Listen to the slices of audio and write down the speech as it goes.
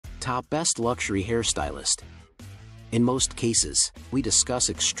Top Best Luxury Hairstylist. In most cases, we discuss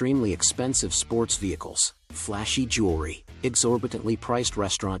extremely expensive sports vehicles, flashy jewelry, exorbitantly priced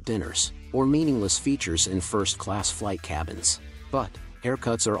restaurant dinners, or meaningless features in first-class flight cabins. But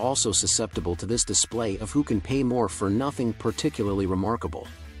haircuts are also susceptible to this display of who can pay more for nothing particularly remarkable.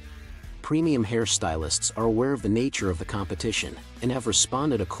 Premium hairstylists are aware of the nature of the competition and have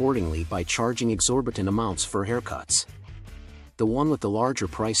responded accordingly by charging exorbitant amounts for haircuts. The one with the larger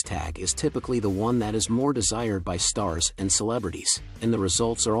price tag is typically the one that is more desired by stars and celebrities, and the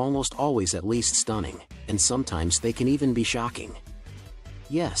results are almost always at least stunning, and sometimes they can even be shocking.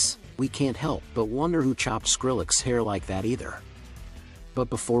 Yes, we can't help but wonder who chopped Skrillex's hair like that either.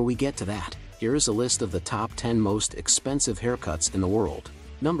 But before we get to that, here is a list of the top 10 most expensive haircuts in the world.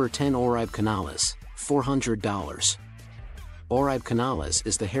 Number 10. Oribe Canales, $400. Oribe Canales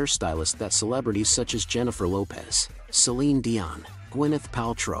is the hairstylist that celebrities such as Jennifer Lopez, Celine Dion, Gwyneth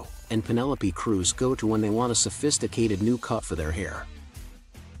Paltrow, and Penelope Cruz go to when they want a sophisticated new cut for their hair.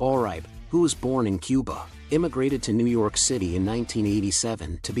 Oribe, who was born in Cuba, immigrated to New York City in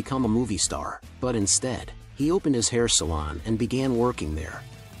 1987 to become a movie star, but instead, he opened his hair salon and began working there.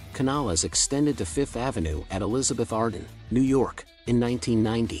 Canales extended to Fifth Avenue at Elizabeth Arden, New York, in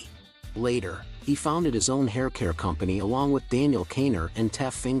 1990. Later, he founded his own hair care company along with Daniel Kainer and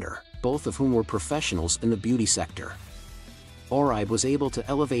Tef Finger, both of whom were professionals in the beauty sector. Oribe was able to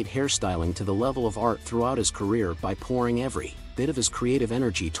elevate hairstyling to the level of art throughout his career by pouring every bit of his creative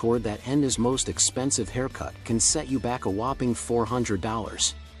energy toward that end. His most expensive haircut can set you back a whopping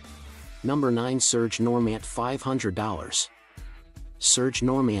 $400. Number 9. Serge Normant, $500. Serge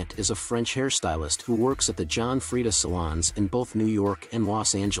Normant is a French hairstylist who works at the John Frieda salons in both New York and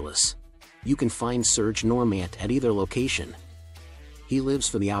Los Angeles. You can find Serge Normant at either location. He lives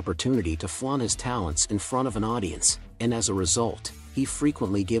for the opportunity to flaunt his talents in front of an audience, and as a result, he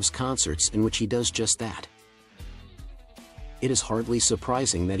frequently gives concerts in which he does just that. It is hardly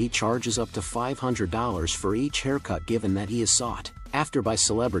surprising that he charges up to $500 for each haircut, given that he is sought after by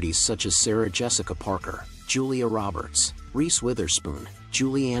celebrities such as Sarah Jessica Parker, Julia Roberts, Reese Witherspoon,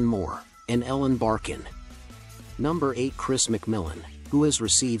 Julianne Moore, and Ellen Barkin. Number 8. Chris McMillan, who has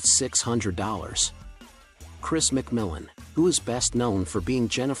received $600. Chris McMillan, who is best known for being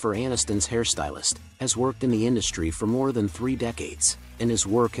Jennifer Aniston's hairstylist, has worked in the industry for more than 3 decades, and his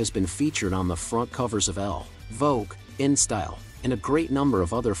work has been featured on the front covers of Elle, Vogue, InStyle, and a great number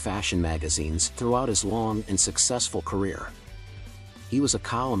of other fashion magazines throughout his long and successful career. He was a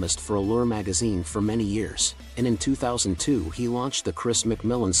columnist for Allure magazine for many years, and in 2002 he launched the Chris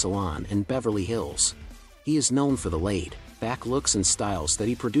McMillan Salon in Beverly Hills. He is known for the laid-back looks and styles that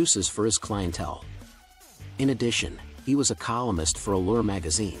he produces for his clientele. In addition, he was a columnist for Allure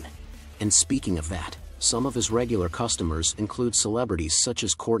magazine. And speaking of that, some of his regular customers include celebrities such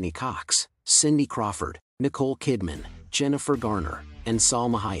as Courtney Cox, Cindy Crawford, Nicole Kidman, Jennifer Garner, and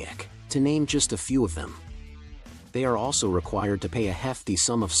Salma Hayek, to name just a few of them. They are also required to pay a hefty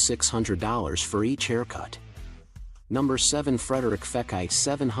sum of $600 for each haircut. Number 7. Frederic Fekkai,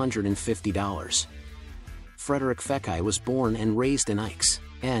 $750. Frederic Fekkai was born and raised in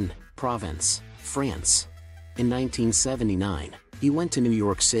Aix-en-Provence, France. In 1979, he went to New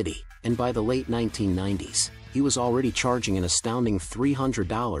York City, and by the late 1990s, he was already charging an astounding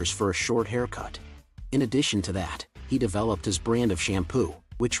 $300 for a short haircut. In addition to that, he developed his brand of shampoo,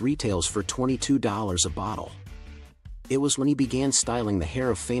 which retails for $22 a bottle. It was when he began styling the hair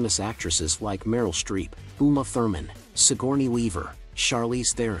of famous actresses like Meryl Streep, Uma Thurman, Sigourney Weaver,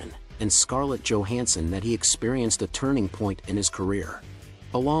 Charlize Theron, and Scarlett Johansson that he experienced a turning point in his career.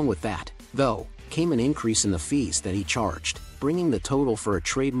 Along with that, though, came an increase in the fees that he charged, bringing the total for a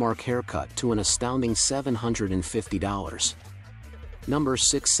trademark haircut to an astounding $750. Number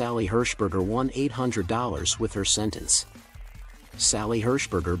 6. Sally Hershberger, $1,800 with her sentence. Sally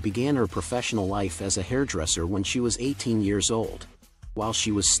Hershberger began her professional life as a hairdresser when she was 18 years old. While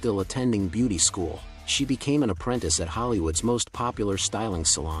she was still attending beauty school, she became an apprentice at Hollywood's most popular styling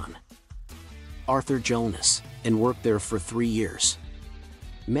salon, Arthur Jonas, and worked there for 3 years.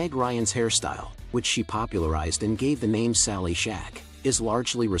 Meg Ryan's hairstyle, which she popularized and gave the name Sally Shag, is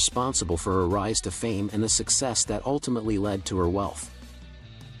largely responsible for her rise to fame and the success that ultimately led to her wealth.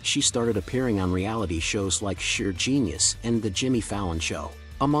 She started appearing on reality shows like Sheer Genius and The Jimmy Fallon Show,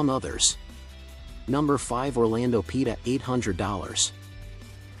 among others. Number 5. Orlando Pita, $800.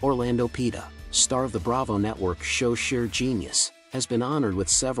 Orlando Pita, star of the Bravo Network show Sheer Genius, has been honored with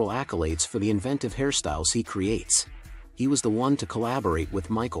several accolades for the inventive hairstyles he creates. He was the one to collaborate with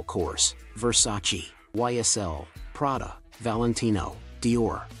Michael Kors, Versace, YSL, Prada, Valentino,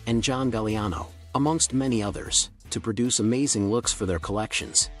 Dior, and John Galliano, amongst many others, to produce amazing looks for their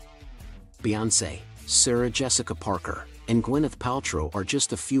collections. Beyoncé, Sarah Jessica Parker, and Gwyneth Paltrow are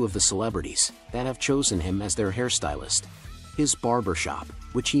just a few of the celebrities that have chosen him as their hairstylist. His barbershop,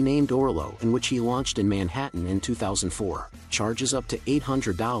 which he named Orlo and which he launched in Manhattan in 2004, charges up to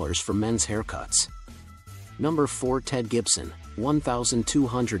 $800 for men's haircuts. Number 4. Ted Gibson,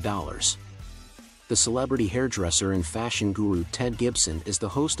 $1,200. The celebrity hairdresser and fashion guru Ted Gibson is the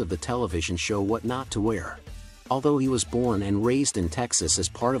host of the television show What Not to Wear. Although he was born and raised in Texas as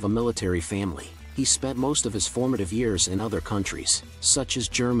part of a military family, he spent most of his formative years in other countries, such as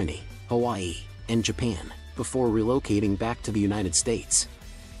Germany, Hawaii, and Japan, before relocating back to the United States.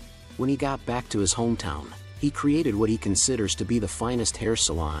 When he got back to his hometown, he created what he considers to be the finest hair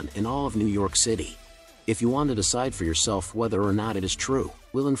salon in all of New York City. If you want to decide for yourself whether or not it is true,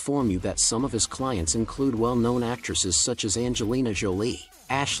 we'll inform you that some of his clients include well-known actresses such as Angelina Jolie,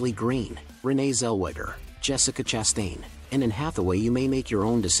 Ashley Greene, Renee Zellweger, Jessica Chastain, and in Hathaway. You may make your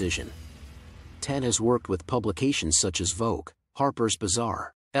own decision. Ted has worked with publications such as Vogue, Harper's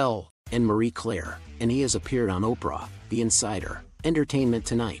Bazaar, Elle, and Marie Claire, and he has appeared on Oprah, The Insider, Entertainment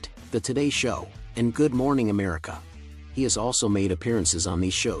Tonight, The Today Show, and Good Morning America. He has also made appearances on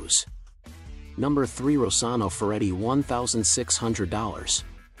these shows. Number 3. Rossano Ferretti, $1,600.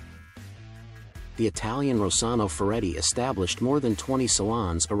 The Italian Rossano Ferretti established more than 20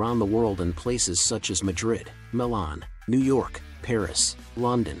 salons around the world in places such as Madrid, Milan, New York, Paris,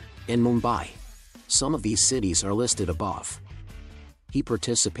 London, and Mumbai. Some of these cities are listed above. He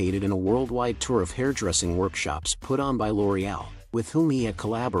participated in a worldwide tour of hairdressing workshops put on by L'Oreal, with whom he had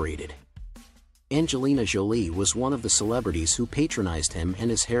collaborated. Angelina Jolie was one of the celebrities who patronized him and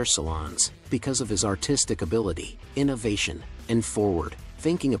his hair salons because of his artistic ability, innovation, and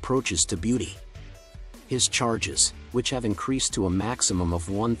forward-thinking approaches to beauty. His charges, which have increased to a maximum of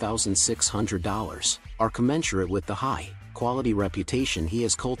 $1,600, are commensurate with the high-quality reputation he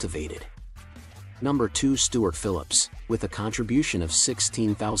has cultivated. Number 2. Stuart Phillips, with a contribution of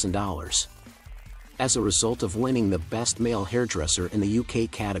 $16,000. As a result of winning the Best Male Hairdresser in the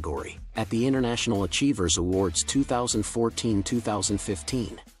UK category at the International Achievers Awards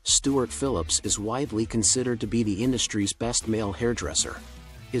 2014-2015, Stuart Phillips is widely considered to be the industry's best male hairdresser.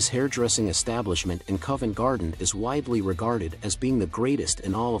 His hairdressing establishment in Covent Garden is widely regarded as being the greatest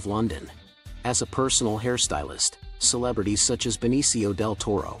in all of London. As a personal hairstylist, celebrities such as Benicio del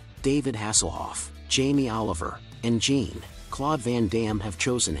Toro, David Hasselhoff, Jamie Oliver, and Jean-Claude Van Damme have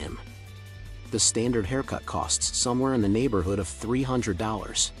chosen him. The standard haircut costs somewhere in the neighborhood of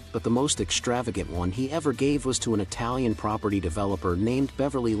 $300, but the most extravagant one he ever gave was to an Italian property developer named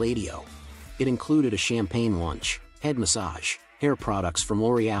Beverly Ladio. It included a champagne lunch, head massage, hair products from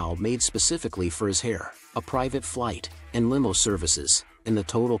L'Oreal made specifically for his hair, a private flight, and limo services, and the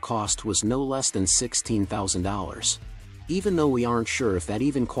total cost was no less than $16,000. Even though we aren't sure if that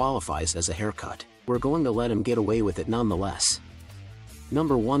even qualifies as a haircut, we're going to let him get away with it nonetheless.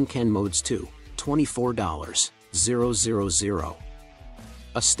 Number 1. Ken Modes 2, $24,000.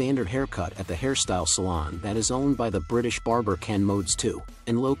 A standard haircut at the hairstyle salon that is owned by the British barber Ken Modes 2,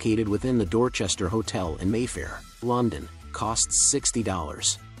 and located within the Dorchester Hotel in Mayfair, London, costs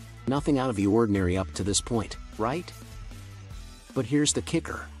 $60. Nothing out of the ordinary up to this point, right? But here's the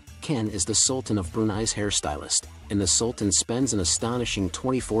kicker. Ken is the Sultan of Brunei's hairstylist, and the Sultan spends an astonishing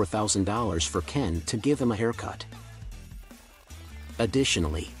 $24,000 for Ken to give him a haircut.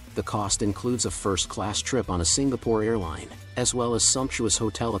 Additionally, the cost includes a first-class trip on a Singapore airline, as well as sumptuous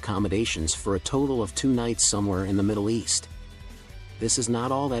hotel accommodations for a total of 2 nights somewhere in the Middle East. This is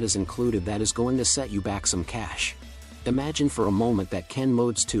not all that is included that is going to set you back some cash. Imagine for a moment that Ken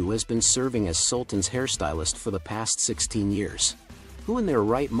Modes 2 has been serving as Sultan's hairstylist for the past 16 years. Who in their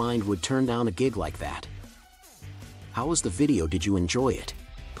right mind would turn down a gig like that? How was the video? Did you enjoy it?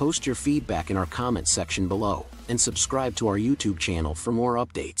 Post your feedback in our comment section below, and subscribe to our YouTube channel for more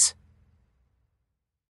updates.